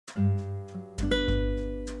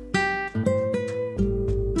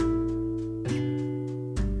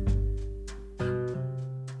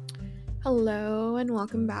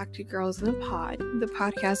welcome back to Girls in a Pod, the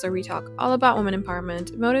podcast where we talk all about women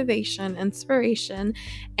empowerment, motivation, inspiration,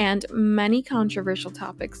 and many controversial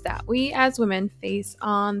topics that we as women face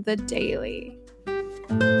on the daily.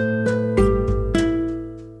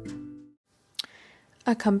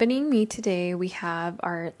 Accompanying me today, we have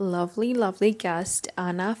our lovely, lovely guest,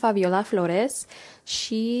 Ana Fabiola Flores.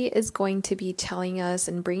 She is going to be telling us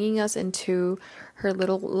and bringing us into her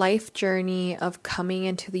little life journey of coming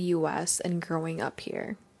into the U.S. and growing up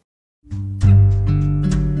here.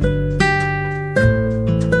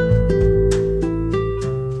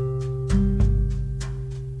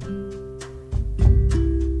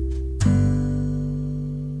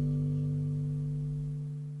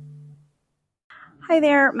 Hi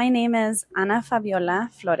there, my name is Ana Fabiola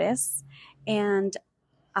Flores, and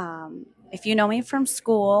if you know me from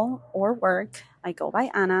school or work, I go by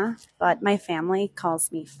Ana, but my family calls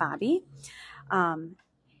me Fabi.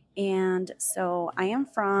 And so I am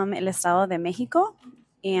from el Estado de Mexico,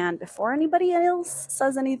 and before anybody else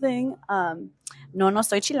says anything, no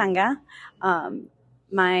soy chilanga.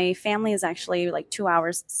 My family is actually like 2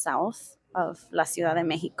 hours south of La Ciudad de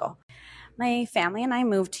Mexico. My family and I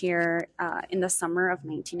moved here in the summer of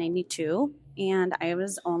 1992, and I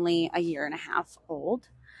was only a year and a half old.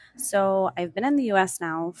 So I've been in the U.S.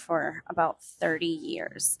 now for about 30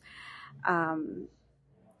 years. So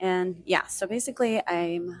basically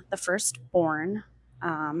I'm the firstborn.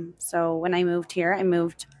 So when I moved here, I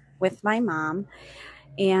moved with my mom,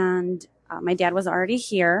 and my dad was already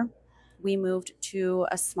here. We moved to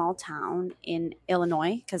a small town in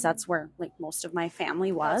Illinois because that's where like most of my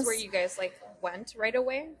family was. That's where you guys went right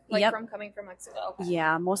away? Yep. From coming from Mexico? Okay.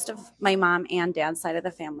 Yeah, most of my mom and dad's side of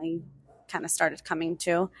the family kind of started coming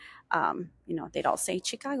too. They'd all say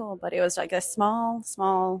Chicago, but it was like a small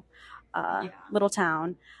little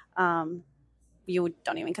town. You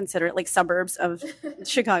don't even consider it like suburbs of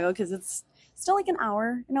Chicago because it's still like an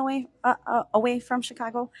hour in a way away from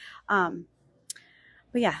Chicago.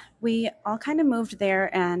 But yeah, we all kind of moved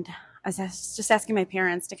there, and I was just asking my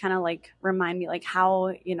parents to kind of like remind me like how,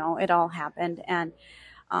 it all happened. And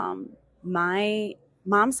my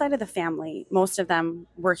mom's side of the family, most of them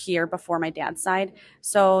were here before my dad's side.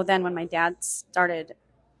 So then when my dad started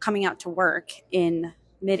coming out to work in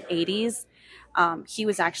mid 80s, he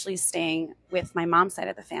was actually staying with my mom's side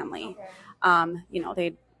of the family. Okay.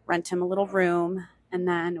 They'd rent him a little room. And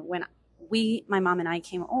then when my mom and I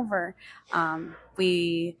came over,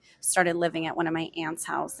 we started living at one of my aunt's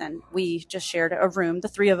house, and we just shared a room, the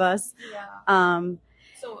three of us. Yeah.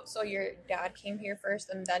 So your dad came here first,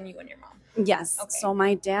 and then you and your mom? Yes. Okay. So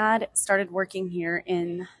my dad started working here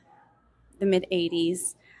in the mid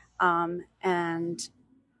 80s. And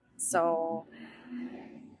so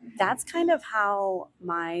that's kind of how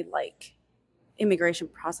my immigration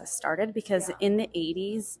process started, because in the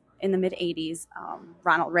mid 80s,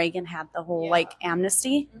 Ronald Reagan had the whole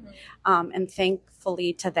amnesty. Mm-hmm. And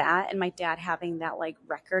thankfully to that, and my dad having that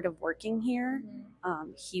record of working here,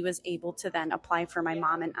 mm-hmm. He was able to then apply for my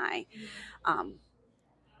mom and I. Mm-hmm.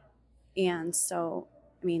 And so,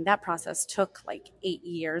 that process took 8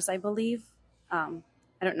 years, I believe. I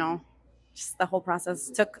don't know. Just the whole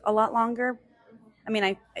process took a lot longer.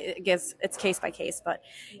 I guess it's case by case, but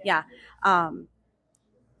yeah.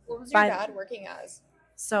 What was your dad working as?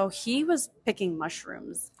 So he was picking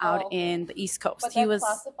mushrooms out in the East Coast. But he was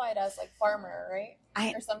classified as farmer, right?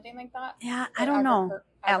 Or something like that? Yeah, I don't know.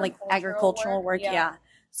 Agricultural work, yeah.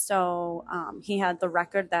 So he had the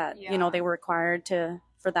record that, they were required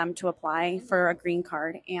for them to apply for a green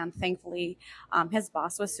card. And thankfully, his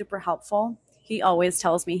boss was super helpful. He always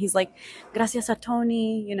tells me, he's like, gracias a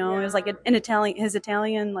Tony, it was his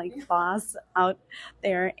Italian boss out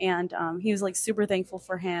there. And he was super thankful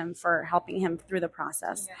for him for helping him through the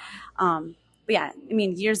process. Yeah. But yeah,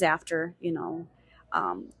 years after,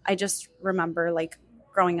 I just remember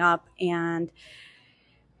growing up, and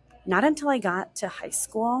not until I got to high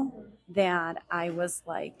school that I was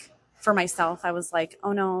for myself, I was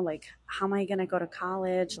oh no, how am I going to go to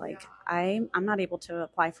college? I'm not able to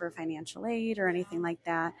apply for financial aid or anything like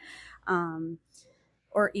that.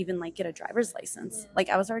 Or even get a driver's license.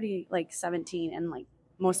 I was already 17, and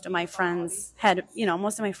most of my friends had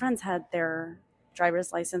their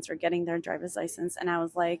driver's license or getting their driver's license. And I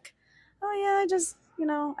was oh yeah, I just,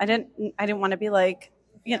 I didn't want to be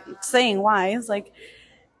saying why. It's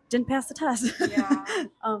didn't pass the test. Yeah.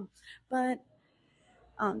 But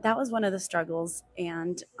that was one of the struggles.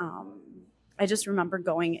 And I just remember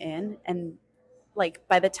going in, and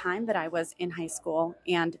by the time that I was in high school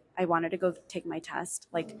and I wanted to go take my test,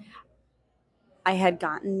 I had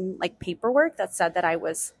gotten paperwork that said that I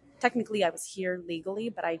was here legally,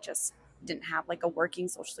 but I just didn't have like a working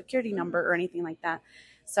social security number or anything like that.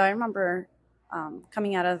 So I remember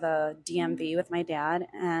coming out of the DMV with my dad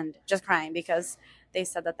and just crying because they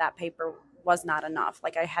said that paper was not enough.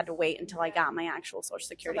 Like I had to wait until I got my actual social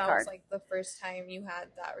security so that card. was like the first time you had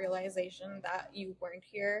that realization that you weren't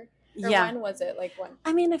here? Or Yeah. when was it? Like when?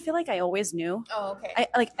 I mean, I feel like I always knew. Oh, okay.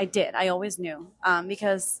 I always knew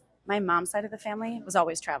because my mom's side of the family was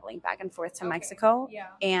always traveling back and forth to Mexico. Yeah.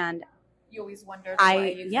 And you always wondered why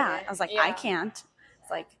you I was like, I can't. It's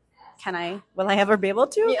like, will I ever be able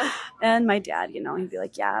to? Yeah. And my dad, he'd be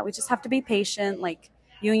like, yeah, we just have to be patient. Like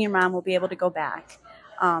you and your mom will be able to go back.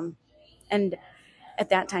 And at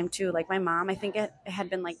that time too, like my mom, I think it had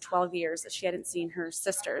been like 12 years that she hadn't seen her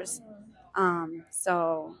sisters.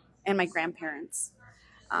 And my grandparents.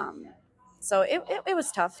 So it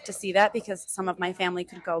was tough to see that because some of my family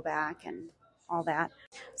could go back and all that.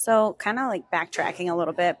 So kind of like backtracking a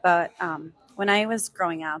little bit, but when I was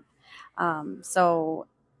growing up, so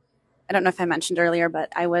I don't know if I mentioned earlier,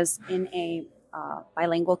 but I was in a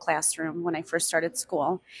bilingual classroom when I first started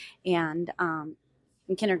school. And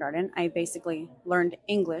in kindergarten, I basically learned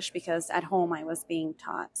English because at home I was being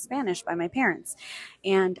taught Spanish by my parents.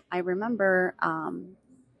 And I remember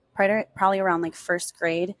probably around like first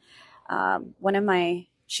grade,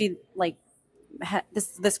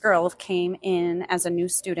 this girl came in as a new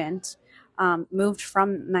student, moved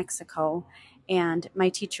from Mexico, and my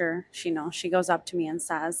teacher, she goes up to me and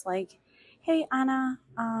says like, hey, Ana,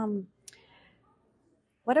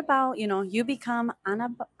 what about, you become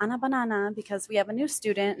Ana Banana because we have a new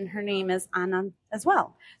student and her name is Ana as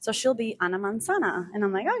well. So she'll be Ana Manzana. And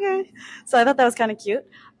I'm like, okay. So I thought that was kind of cute.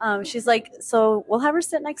 She's like, so we'll have her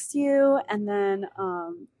sit next to you and then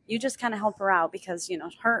you just kind of help her out because,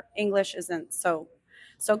 her English isn't so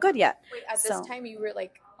good yet. Wait, at this time you were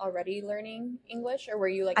like already learning English or were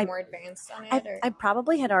you like more advanced on it? I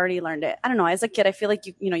probably had already learned it. I don't know. As a kid, I feel like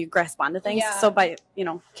you grasp onto things. Yeah. So by,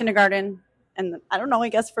 kindergarten, and I don't know, I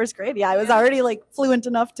guess first grade. Yeah, I was already like fluent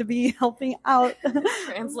enough to be helping out.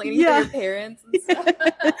 Translating to your parents and stuff.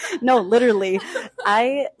 No, literally.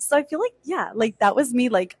 I feel like, like that was me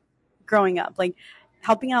like growing up, like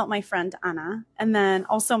helping out my friend Anna. And then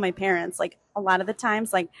also my parents, like a lot of the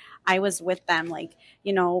times, like I was with them, like,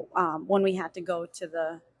 when we had to go to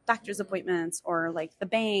the doctor's appointments or like the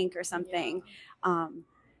bank or something,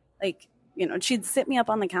 she'd sit me up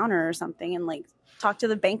on the counter or something and like talk to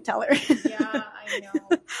the bank teller. Yeah, I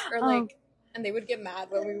know. Or like, and they would get mad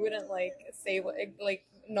when we wouldn't like say what, like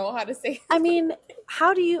know how to say. I mean,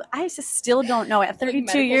 I just still don't know at 32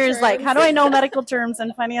 like years, terms. like how do I know medical terms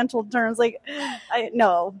and financial terms? Like,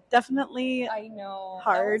 definitely. I know.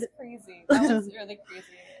 Hard. That was crazy. That was really crazy.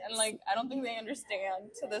 And like, I don't think they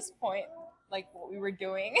understand to this point, like what we were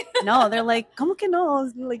doing. No, they're like, ¿Cómo que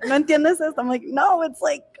no? Like, ¿no entiendes esto? I'm like, no, it's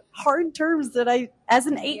like hard terms that I, as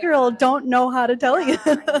an 8-year-old, don't know how to tell you.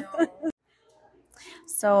 I know.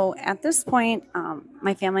 So at this point,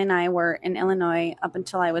 my family and I were in Illinois up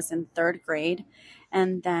until I was in 3rd grade.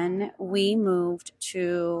 And then we moved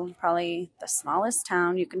to probably the smallest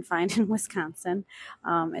town you can find in Wisconsin.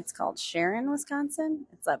 It's called Sharon, Wisconsin.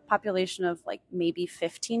 It's a population of like maybe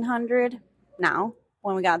 1,500 now.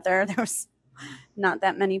 When we got there was not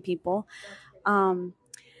that many people.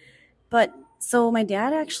 But so my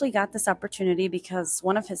dad actually got this opportunity because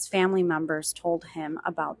one of his family members told him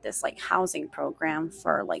about this like housing program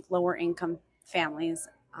for like lower income families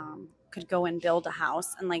could go and build a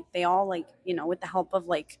house. And like they all like, with the help of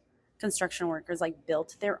like construction workers, like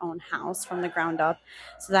built their own house from the ground up.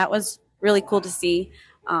 So that was really cool to see.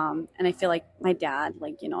 And I feel like my dad,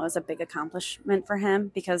 like, it was a big accomplishment for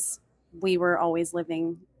him because we were always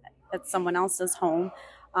living at someone else's home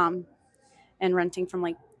and renting from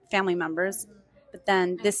like family members. But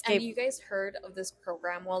then this and you guys heard of this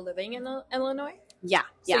program while living in Illinois? Yeah.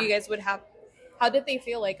 So you guys would have, how did they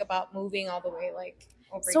feel like about moving all the way like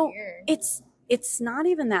over here? It's not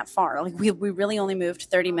even that far. Like we really only moved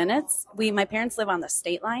 30 minutes. My parents live on the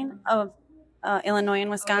state line of Illinois and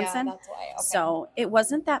Wisconsin. Oh, yeah, that's why. Okay. So it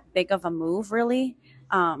wasn't that big of a move really.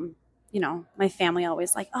 My family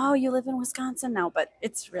always like, oh, you live in Wisconsin now, but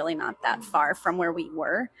it's really not that far from where we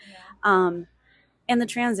were. Yeah. And the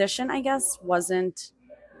transition, I guess, wasn't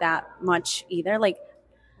that much either. Like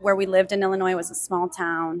where we lived in Illinois was a small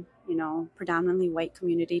town, predominantly white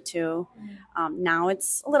community too. Now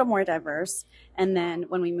it's a little more diverse. And then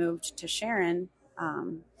when we moved to Sharon,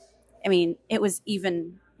 it was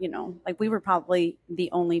even, like we were probably the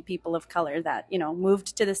only people of color that,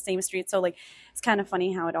 moved to the same street. So like, it's kind of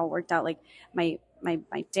funny how it all worked out. Like my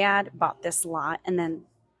dad bought this lot and then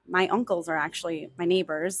my uncles are actually my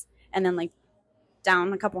neighbors. And then like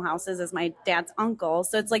down a couple houses is my dad's uncle.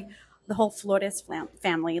 So it's like the whole Flores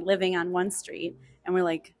family living on one street. And we're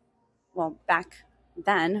like, well, back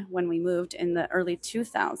then when we moved in the early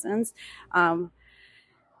 2000s,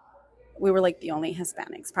 we were like the only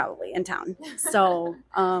Hispanics probably in town. So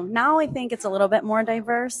now I think it's a little bit more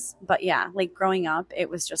diverse. But yeah, like growing up, it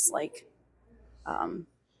was just like,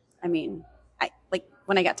 I mean, I like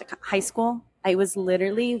when I got to high school, I was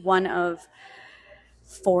literally one of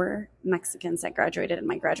 4 Mexicans that graduated in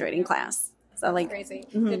my graduating class. So like crazy.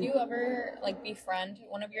 Mm-hmm. Did you ever like befriend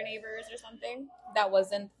one of your neighbors or something that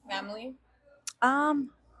wasn't family?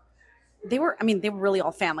 They were really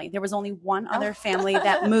all family. There was only one other family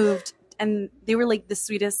that moved, and they were like the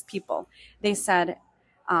sweetest people. They said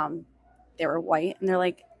they were white, and they're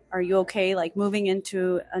like, are you okay like moving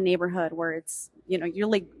into a neighborhood where it's, you know, you're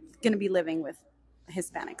like going to be living with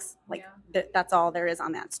Hispanics, like that's all there is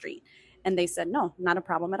on that street? And they said, no, not a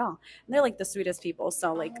problem at all. And they're like the sweetest people.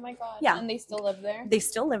 So like, oh my God. Yeah. And they still live there? They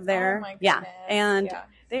still live there. Oh my goodness. Yeah. And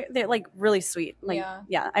they're like really sweet. Like,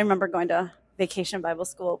 yeah, I remember going to vacation Bible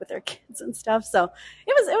school with their kids and stuff. So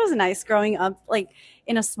it was nice growing up like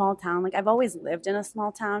in a small town. Like I've always lived in a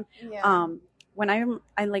small town. Yeah. When I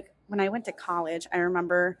went to college, I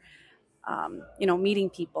remember, you know,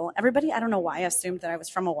 meeting people. Everybody, I don't know why, assumed that I was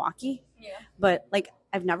from Milwaukee. Yeah. But like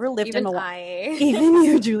I've never lived in Milwaukee. Even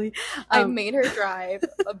you, Julie. I made her drive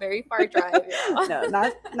a very far drive. No,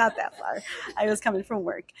 not that far. I was coming from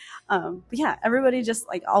work. But yeah, everybody just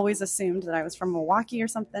like always assumed that I was from Milwaukee or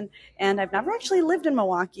something. And I've never actually lived in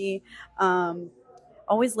Milwaukee.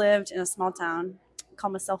 Always lived in a small town.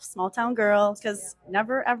 Call myself small town girl because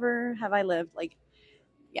never ever have I lived like,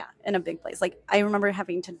 in a big place. Like I remember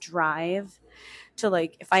having to drive to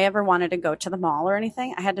like, if I ever wanted to go to the mall or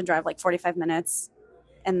anything, I had to drive like 45 minutes.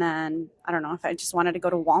 And then I don't know if I just wanted to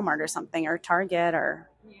go to Walmart or something or Target or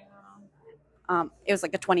it was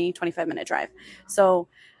like a 25 minute drive. So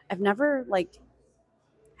I've never like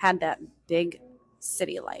had that big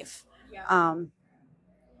city life. Yeah.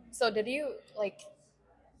 So did you like,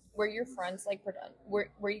 were your friends like,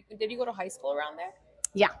 did you go to high school around there?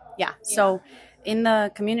 Yeah. So in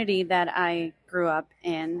the community that I grew up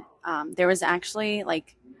in, there was actually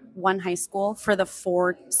like one high school for the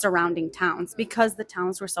 4 surrounding towns because the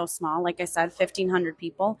towns were so small. Like I said, 1,500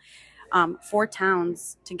 people. 4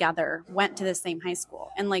 towns together went to the same high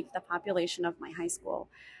school. And like the population of my high school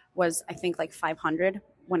was, I think, like 500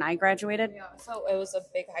 when I graduated. Yeah. So it was a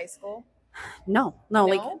big high school? No,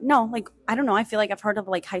 like I don't know. I feel like I've heard of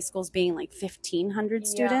like high schools being like 1,500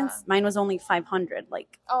 students. Yeah. Mine was only 500,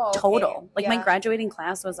 like total. Like my graduating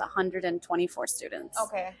class was 124 students.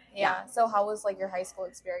 Okay, yeah. So how was like your high school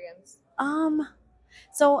experience?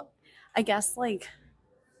 So I guess like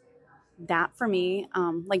that for me,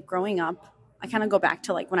 like growing up, I kind of go back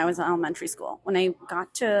to like when I was in elementary school. When I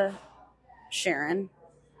got to Sharon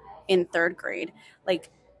in 3rd grade, like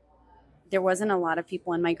there wasn't a lot of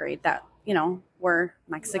people in my grade that, you know, were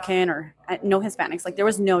Mexican or no Hispanics. Like there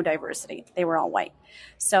was no diversity. They were all white.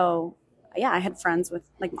 So yeah, I had friends with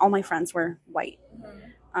like all my friends were white.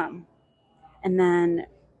 Mm-hmm. And then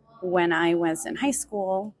when I was in high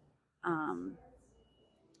school, I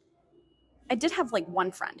did have like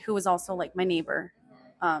one friend who was also like my neighbor.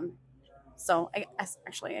 So I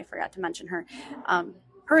forgot to mention her.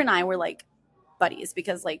 Her and I were like buddies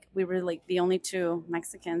because like we were like the only 2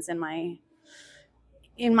 Mexicans in my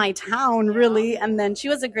town, really. And then she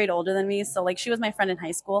was a grade older than me, so like she was my friend in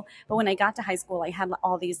high school. But when I got to high school, I had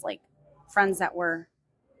all these like friends that were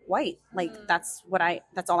white. Like that's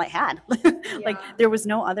all I had. Like there was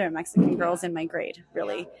no other Mexican girls in my grade,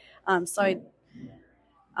 really. So I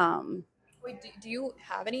wait, do you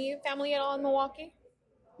have any family at all in Milwaukee?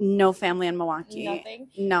 No family in Milwaukee. Nothing?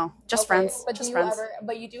 No, just friends. But just friends.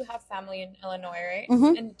 But you do have family in Illinois, right?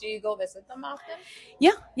 Mm-hmm. And do you go visit them often?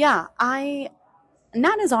 Yeah.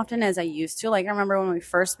 Not as often as I used to. Like I remember when we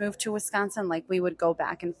first moved to Wisconsin, like we would go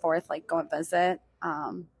back and forth, like go and visit.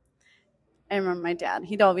 I remember my dad,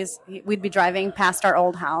 we'd be driving past our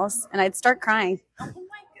old house and I'd start crying. Oh my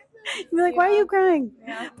goodness. He'd be like, why are you crying?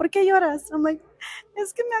 Yeah. ¿Por qué lloras? I'm like,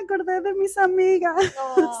 es que me acordé de mis amigas.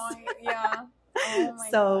 Oh, yeah. Oh my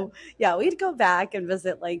God. Yeah, we'd go back and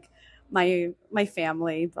visit like my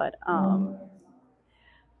family, but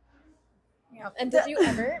yeah. And did you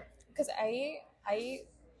ever, because I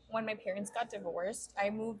when my parents got divorced, I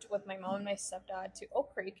moved with my mom and my stepdad to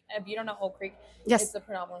Oak Creek. And if you don't know Oak Creek, it's a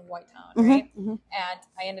predominantly white town, right? Mm-hmm. And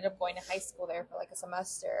I ended up going to high school there for like a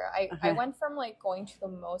semester. I went from like going to the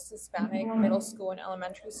most Hispanic middle school and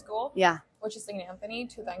elementary school, which is St. Anthony,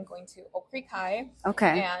 to then going to Oak Creek High.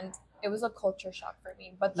 Okay. And it was a culture shock for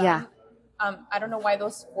me. But then I don't know why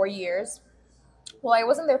those 4 years. Well, I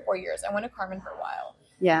wasn't there 4 years. I went to Carmen for a while.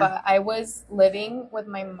 Yeah. But I was living with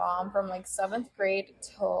my mom from like 7th grade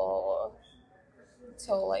till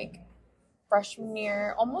like freshman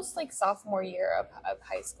year, almost like sophomore year of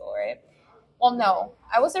high school, right? Well, no,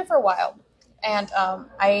 I was there for a while, and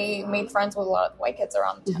I made friends with a lot of white kids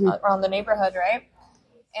around the neighborhood, right?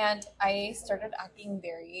 And I started acting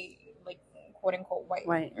very like quote unquote white,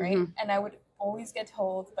 right? And I would always get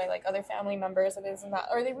told by like other family members of this and that,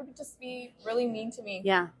 or they would just be really mean to me.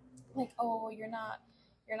 Yeah. Like, oh, you're not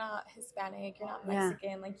Hispanic, you're not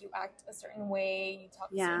Mexican, like you act a certain way, you talk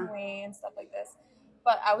a certain way and stuff like this.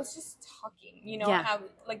 But I was just talking, you know,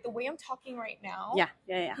 like the way I'm talking right now.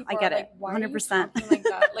 Yeah. I get it. Why 100%. are you talking like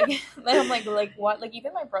that? Like I'm like what? Like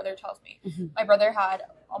even my brother tells me. My brother had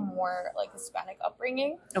a more like Hispanic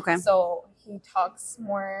upbringing. Okay. So he talks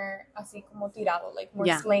more así como tirado, like more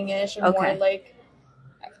slangish and more like,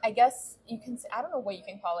 I guess you can say, I don't know what you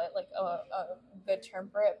can call it, like a good term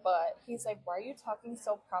for it, but he's like, why are you talking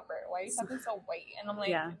so proper? Why are you talking so white? And I'm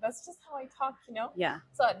like, that's just how I talk, you know? Yeah.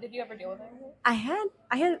 So did you ever deal with anything? I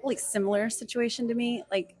had like similar situation to me,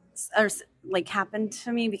 like, or like happened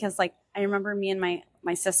to me, because like I remember me and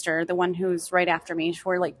my sister, the one who's right after me,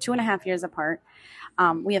 we're like 2.5 years apart.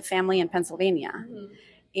 We have family in Pennsylvania.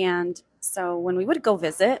 And so when we would go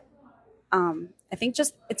visit, I think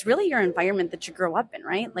just it's really your environment that you grow up in,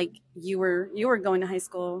 right? Like you were going to high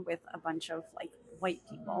school with a bunch of like white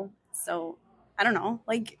people. So I don't know,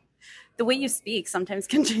 like the way you speak sometimes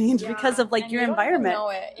can change because of like your environment.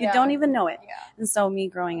 You don't even know it. Yeah. And so me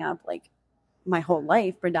growing up like my whole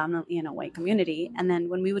life predominantly in a white community, and then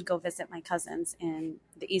when we would go visit my cousins in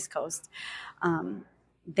the East Coast,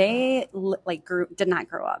 they like did not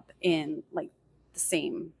grow up in like the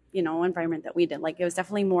same, you know, environment that we did. Like it was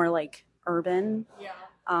definitely more like urban,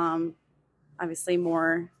 obviously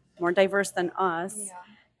more diverse than us,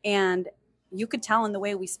 and you could tell in the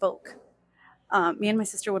way we spoke. Me and my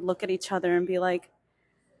sister would look at each other and be like,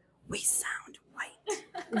 we sound white.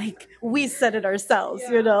 Like we said it ourselves,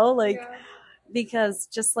 you know, like because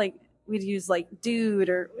just like we'd use like dude,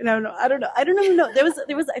 or I don't even know. There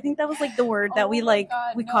was I think that was like the word that we like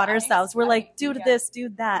we caught ourselves. We're like dude this,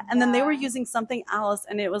 dude that, and then they were using something else,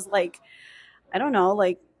 and it was like I don't know,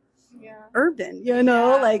 like urban, you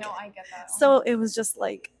know, like no, I get that. So it was just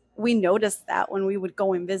like we noticed that when we would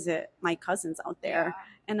go and visit my cousins out there,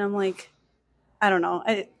 and I'm like, I don't know,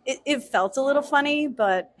 it felt a little funny,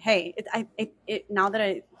 but hey, it now that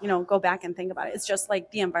I go back and think about it, it's just like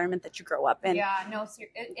the environment that you grow up in.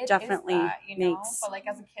 It definitely is that, makes. But like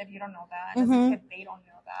as a kid, you don't know that. As a kid, they don't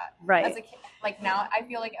know that. Right. As a kid, like now, I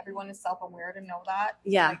feel like everyone is self-aware to know that.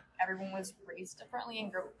 Yeah. Like everyone was raised differently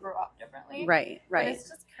and grew up differently. Right. But it's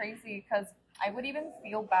just crazy because I would even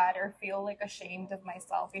feel bad or feel like ashamed of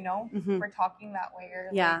myself, for talking that way or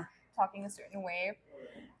like, talking a certain way.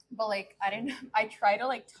 But like I try to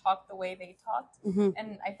like talk the way they talked,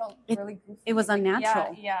 and I felt really goofy. It was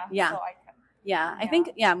unnatural. So I think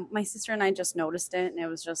my sister and I just noticed it, and it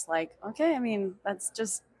was just like, okay, I mean that's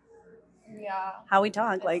just how we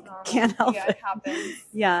talk. It's like normal. Can't help it. It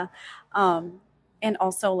happens. And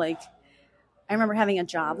also like I remember having a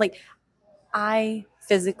job. Like I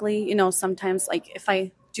physically, sometimes like if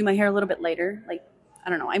I do my hair a little bit later, like I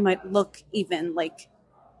don't know, I might look even like,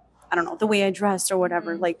 I don't know, the way I dress or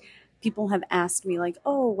whatever. Like people have asked me like,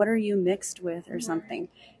 oh, what are you mixed with or something?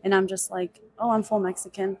 And I'm just like, oh, I'm full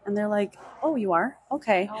Mexican. And they're like, oh, you are?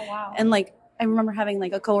 Okay. Oh, wow. And like, I remember having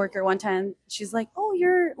like a coworker one time, she's like, oh,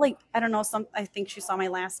 you're like, I don't know, I think she saw my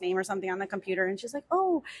last name or something on the computer. And she's like,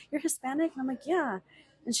 oh, you're Hispanic? And I'm like, yeah.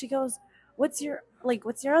 And she goes, what's your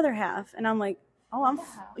other half? And I'm like, oh, I'm,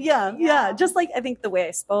 yeah. Just like, I think the way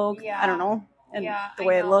I spoke, I don't know. And the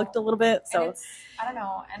way it looked a little bit. So I don't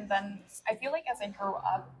know. And then I feel like as I grew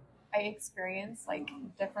up, I experienced like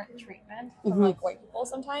different treatment from like white people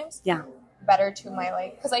sometimes. Yeah. Better to my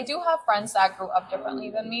like, because I do have friends that grew up differently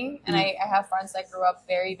than me, and I have friends that grew up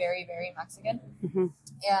very, very, very Mexican.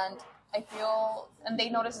 And I feel, and they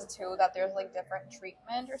notice it too, that there's like different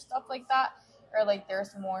treatment or stuff like that, or like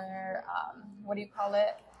there's more, what do you call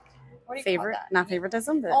it? What do you call that? Not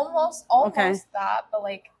favoritism, but almost that, but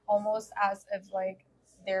like almost as if like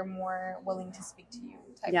they're more willing to speak to you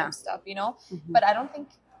type of stuff, But I don't think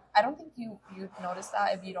you notice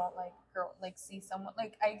that if you don't like see someone.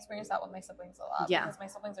 Like I experience that with my siblings a lot because my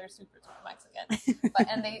siblings are super Mexican,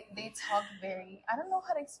 and they talk very, I don't know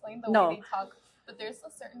how to explain the way they talk, but there's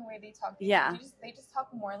a certain way they talk. They just talk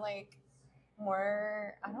more like.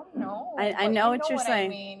 More, I don't know. I know what you're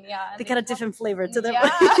saying. I mean. Yeah, they got a different flavor to them. A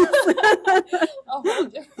whole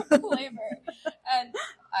different flavor, and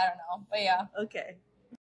I don't know, but yeah. Okay.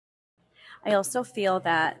 I also feel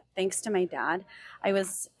that thanks to my dad, I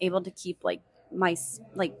was able to keep like my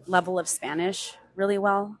like level of Spanish really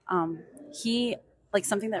well. He like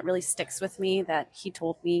something that really sticks with me that he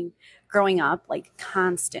told me growing up, like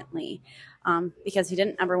constantly, because he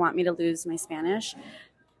didn't ever want me to lose my Spanish.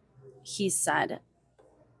 He said,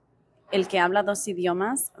 "El que habla dos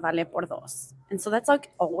idiomas vale por dos," and so that's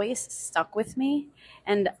like always stuck with me.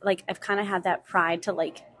 And like I've kind of had that pride to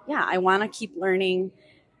like, yeah, I want to keep learning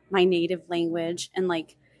my native language and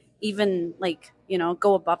like even like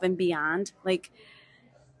go above and beyond. Like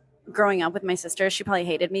growing up with my sister, she probably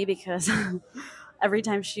hated me because every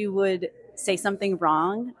time she would say something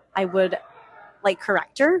wrong, I would like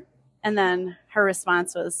correct her, and then her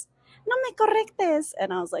response was, "No me correctes,"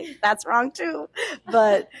 and I was like, "That's wrong too."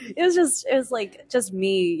 But it was like just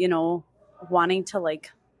me, wanting to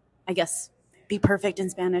like, I guess, be perfect in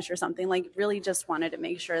Spanish or something. Like really, just wanted to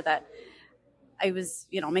make sure that I was,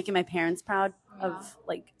 making my parents proud of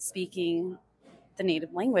like speaking the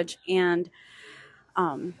native language. And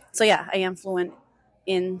so yeah, I am fluent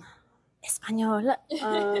in Espanol.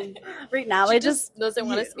 Right now, I just doesn't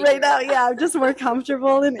want to speak. Right now, yeah, I'm just more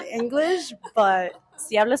comfortable in English, but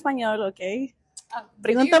si hablo español, okay.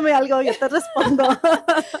 Pregúntame algo, yo te respondo.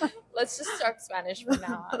 Let's just talk Spanish from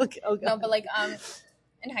now on. Okay. No, but like,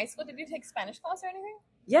 in high school, did you take Spanish class or anything?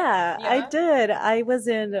 Yeah, I did. I was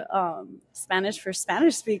in Spanish for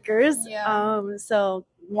Spanish speakers. Yeah. So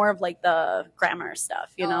more of like the grammar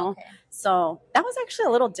stuff, Okay. So that was actually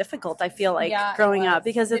a little difficult, I feel like, growing up,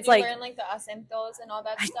 because did it's you like learn like the acentos and all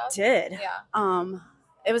that stuff? I did. Yeah.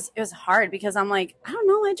 It was hard because I'm like, I don't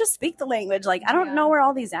know, I just speak the language. Like I don't know where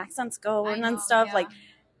all these accents go and stuff. Yeah. Like,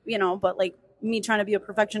 but like me trying to be a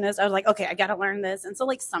perfectionist, I was like, okay, I gotta learn this. And so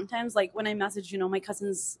like sometimes like when I message, my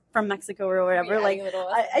cousins from Mexico or whatever, like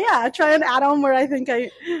I try and add them where I think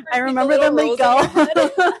I remember them they go.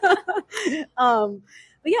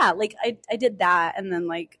 But yeah, like I did that, and then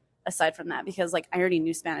like aside from that, because like I already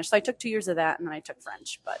knew Spanish, so I took 2 years of that, and then I took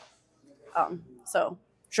French. But so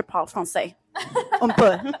je parle français un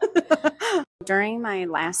peu. During my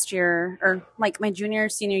last year, or like my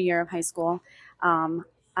senior year of high school, one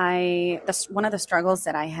of the struggles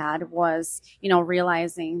that I had was,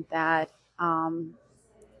 realizing that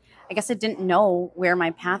I guess I didn't know where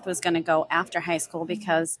my path was going to go after high school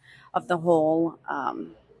because of the whole,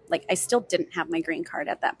 like I still didn't have my green card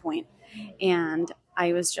at that point. And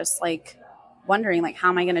I was just like wondering, like, how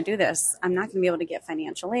am I going to do this? I'm not going to be able to get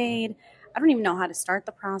financial aid. I don't even know how to start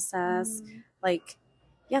the process. Like,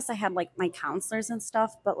 yes, I had like my counselors and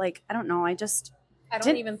stuff, but like, I don't know. I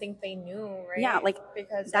don't even think they knew, right? Yeah, like,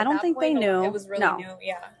 because I don't think they knew. It was really new,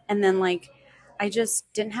 yeah. And then like, I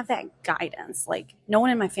just didn't have that guidance. Like no one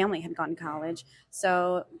in my family had gone to college.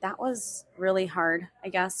 So that was really hard, I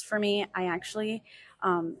guess, for me. I actually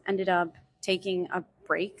ended up taking a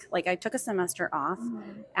break. Like I took a semester off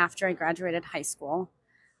after I graduated high school.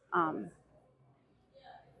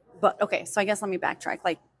 But okay, so I guess let me backtrack.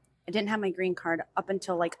 Like I didn't have my green card up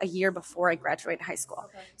until like a year before I graduated high school.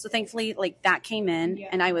 Okay. So thankfully, like that came in,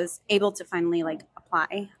 and I was able to finally like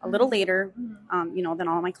apply a little later, than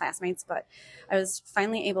all my classmates. But I was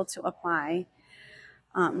finally able to apply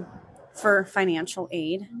for financial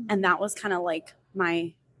aid, and that was kind of like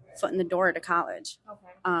my foot in the door to college.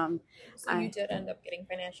 Okay. So you did end up getting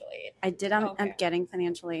financial aid. I did end up getting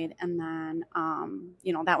financial aid, and then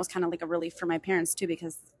that was kind of like a relief for my parents too,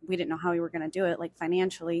 because we didn't know how we were going to do it like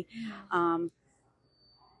financially.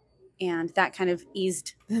 And that kind of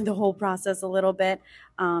eased the whole process a little bit.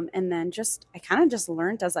 And then I kind of just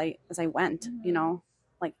learned as I went,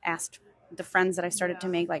 like asked the friends that I started to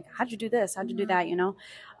make, like, how'd you do this? How'd you do that?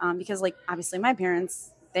 Because like, obviously my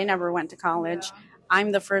parents, they never went to college. Yeah.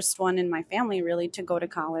 I'm the first one in my family really to go to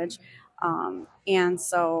college. And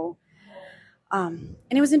so, and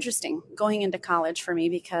it was interesting going into college for me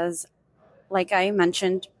because like I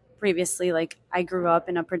mentioned previously, like I grew up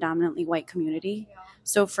in a predominantly white community.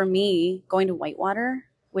 So for me, going to Whitewater,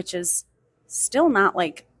 which is still not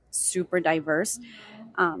like super diverse,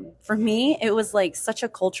 for me, it was like such a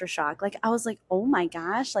culture shock. Like I was like, oh my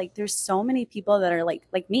gosh, like there's so many people that are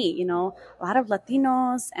like me, a lot of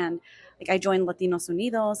Latinos, and like I joined Latinos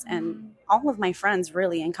Unidos, and all of my friends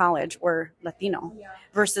really in college were Latino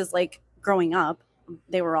versus like growing up,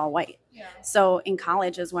 they were all white. Yeah. So in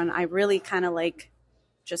college is when I really kind of like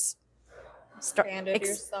just expanded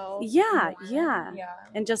yourself. Yeah.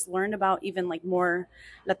 And just learned about even like more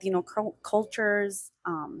Latino cultures.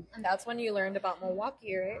 And that's when you learned about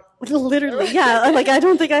Milwaukee, right? Literally, yeah. Like I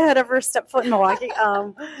don't think I had ever stepped foot in Milwaukee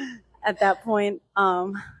at that point.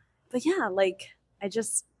 But yeah, like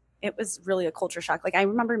it was really a culture shock. Like I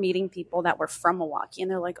remember meeting people that were from Milwaukee,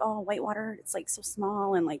 and they're like, "Oh, Whitewater, it's like so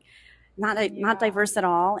small," and like not diverse at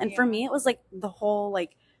all. And for me, it was like the whole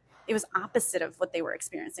like it was opposite of what they were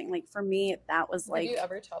experiencing. Like for me, that was like. Did you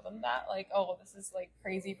ever tell them that? Like, oh, this is like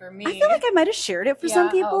crazy for me. I feel like I might have shared it for some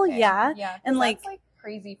people. Okay. Yeah. And like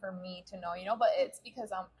crazy for me to know, but it's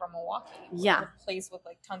because I'm from Milwaukee. Yeah. A place with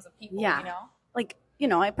like tons of people, yeah. Like,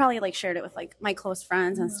 I probably like shared it with like my close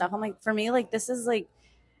friends and stuff. I'm like, for me, like this is like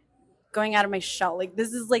going out of my shell. Like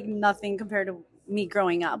this is like nothing compared to me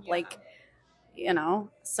growing up. Like,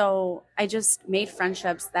 so I just made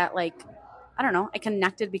friendships that like, I don't know, I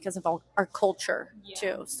connected because of our culture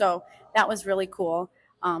too. So that was really cool.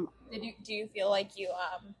 Do you feel like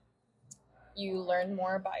you learned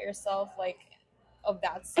more about yourself, like of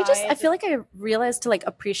that side? I feel like I realized to like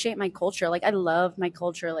appreciate my culture. Like I love my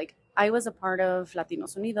culture. Like I was a part of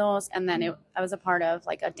Latinos Unidos, and then I was a part of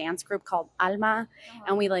like a dance group called Alma,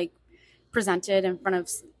 and we like presented in front of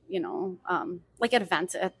like at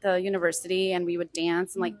events at the university, and we would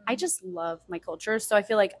dance, and like I just love my culture. So I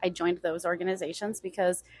feel like I joined those organizations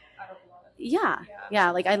because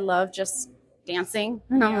like I love just dancing,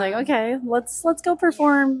 and I'm like, okay, let's go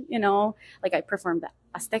perform. Like I performed the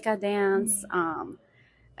Azteca dance. I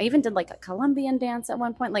even did like a Colombian dance at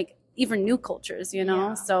one point, like even new cultures,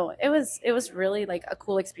 so it was really like a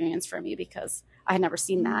cool experience for me because I had never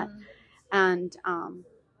seen that. And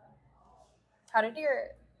how did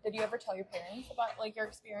you ever tell your parents about like your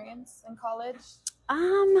experience in college?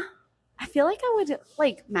 I feel like I would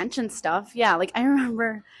like mention stuff. Yeah. Like I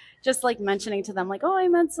remember just like mentioning to them like, oh, I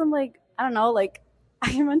met some like, I don't know, like I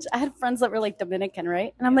had friends that were like Dominican,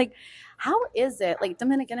 right? And I'm like, how is it like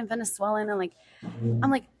Dominican and Venezuelan? And like, I'm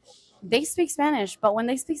like, they speak Spanish, but when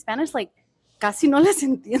they speak Spanish, like casi no les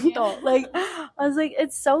entiendo. Like I was like,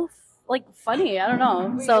 it's so like funny. I don't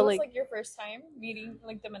know. Wait, so it was like your first time meeting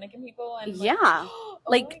like Dominican people, and like, oh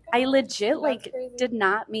like I legit like crazy. Did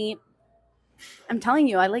not meet. I'm telling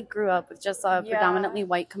you, I like grew up with just a predominantly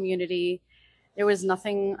white community. There was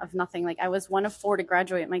nothing of nothing. Like I was one of 4 to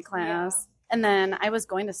graduate my class. And then I was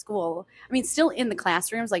going to school. I mean, still in the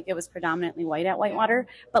classrooms, like it was predominantly white at Whitewater,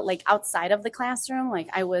 but like outside of the classroom, like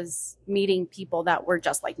I was meeting people that were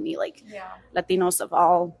just like me, like Latinos of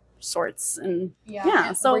all sorts. And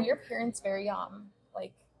and so were your parents very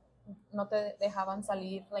like no te dejaban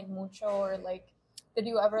salir like mucho, or like did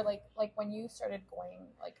you ever like when you started going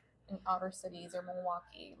like in outer cities or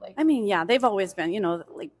Milwaukee, like I mean, they've always been,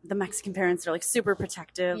 like the Mexican parents are like super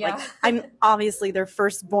protective. Like I'm obviously their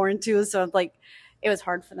firstborn too, so like it was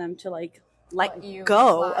hard for them to like let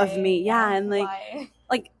go of me. And like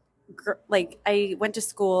I went to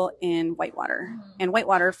school in Whitewater, and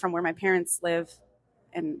Whitewater from where my parents live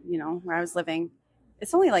and where I was living,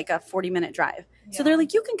 it's only like a 40-minute drive. So they're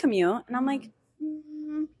like, you can commute, and I'm like,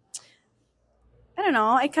 I don't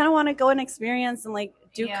know. I kind of want to go and experience and like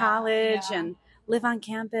do college and live on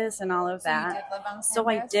campus and all of that. You did live on campus? So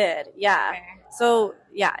I did. Yeah. Okay. So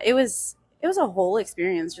it was a whole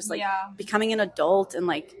experience, just like becoming an adult and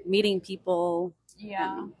like meeting people.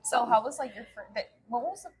 Yeah. So how was like your when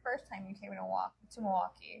was the first time you came to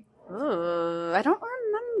Milwaukee? Ooh, I don't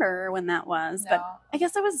remember when that was, but I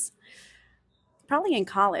guess I was probably in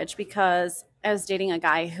college because I was dating a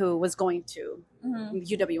guy who was going to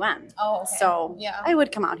UWM. Oh, okay. So I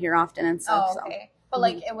would come out here often and stuff. Oh, okay. So. But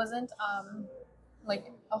like it wasn't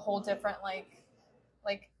like a whole different like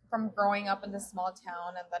from growing up in this small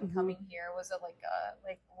town and then coming here, was it like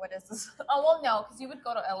what is this? Oh well, no, because you would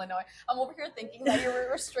go to Illinois. I'm over here thinking that you were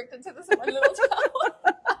restricted to this one little town.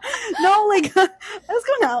 No, like I was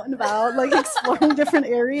going out and about, like exploring different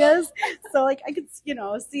areas, so like I could see.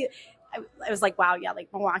 I was like, wow, like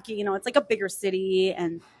Milwaukee, it's like a bigger city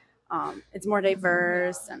and it's more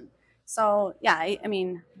diverse, and so I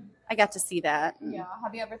mean, I got to see that.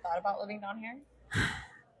 Have you ever thought about living down here?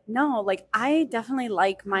 No, like I definitely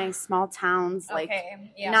like my small towns. Like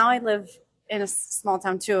now I live in a small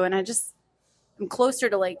town too, and I'm closer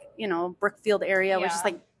to like Brookfield area, which is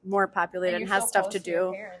like more populated and has stuff to do.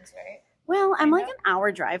 Your parents, right? Well, I'm like an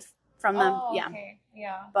hour drive from them. Okay.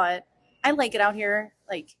 But I like it out here,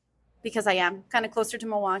 like because I am kind of closer to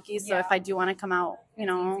Milwaukee. So if I do want to come out,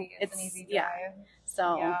 it's an easy drive.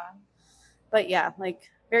 So, but like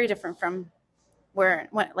very different from where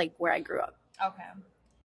I grew up. Okay.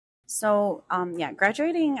 So,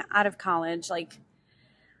 graduating out of college, like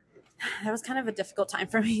that was kind of a difficult time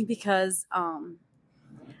for me because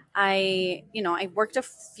I worked a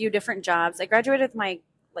few different jobs. I graduated with my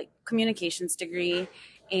like communications degree,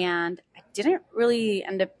 and I didn't really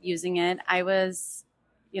end up using it. I was,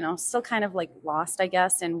 still kind of like lost, I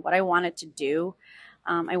guess, in what I wanted to do.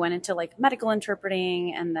 I went into like medical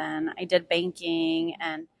interpreting, and then I did banking,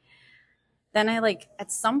 and then I like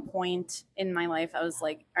at some point in my life I was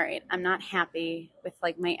like, all right, I'm not happy with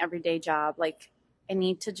like my everyday job. Like I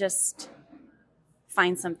need to just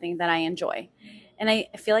find something that I enjoy. And I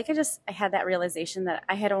feel like I had that realization that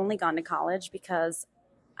I had only gone to college because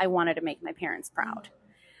I wanted to make my parents proud.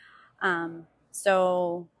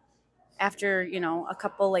 So after, a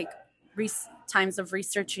couple like times of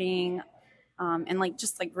researching, and like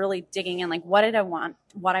just like really digging in, like what I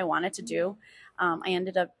wanted to do, I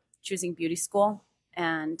ended up choosing beauty school,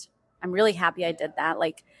 and I'm really happy I did that.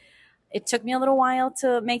 Like it took me a little while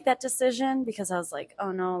to make that decision because I was like,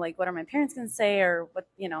 oh no, like what are my parents going to say or what.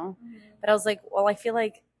 But I was like, well, I feel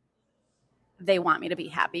like they want me to be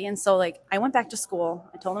happy. And so like I went back to school.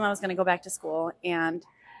 I told them I was going to go back to school, and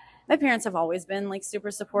my parents have always been like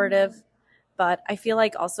super supportive, but I feel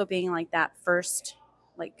like also being like that first,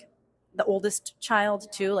 like the oldest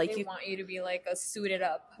child too, like They want you to be like a suited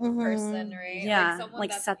up Mhm. person, right? Yeah,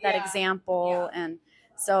 like set that example. Yeah. And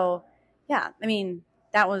so, yeah, I mean,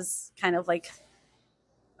 that was kind of like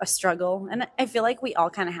a struggle. And I feel like we all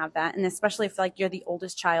kind of have that. And especially if like you're the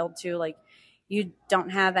oldest child too, like you don't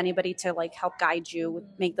have anybody to like help guide you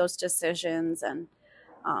make those decisions. And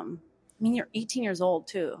I mean, you're 18 years old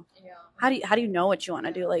too. Yeah. How do you know what you want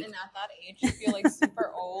to do? Like, And at that age, you feel like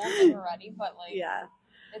super old and ready, but like, yeah,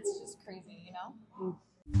 it's just crazy, you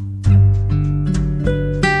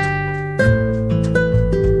know?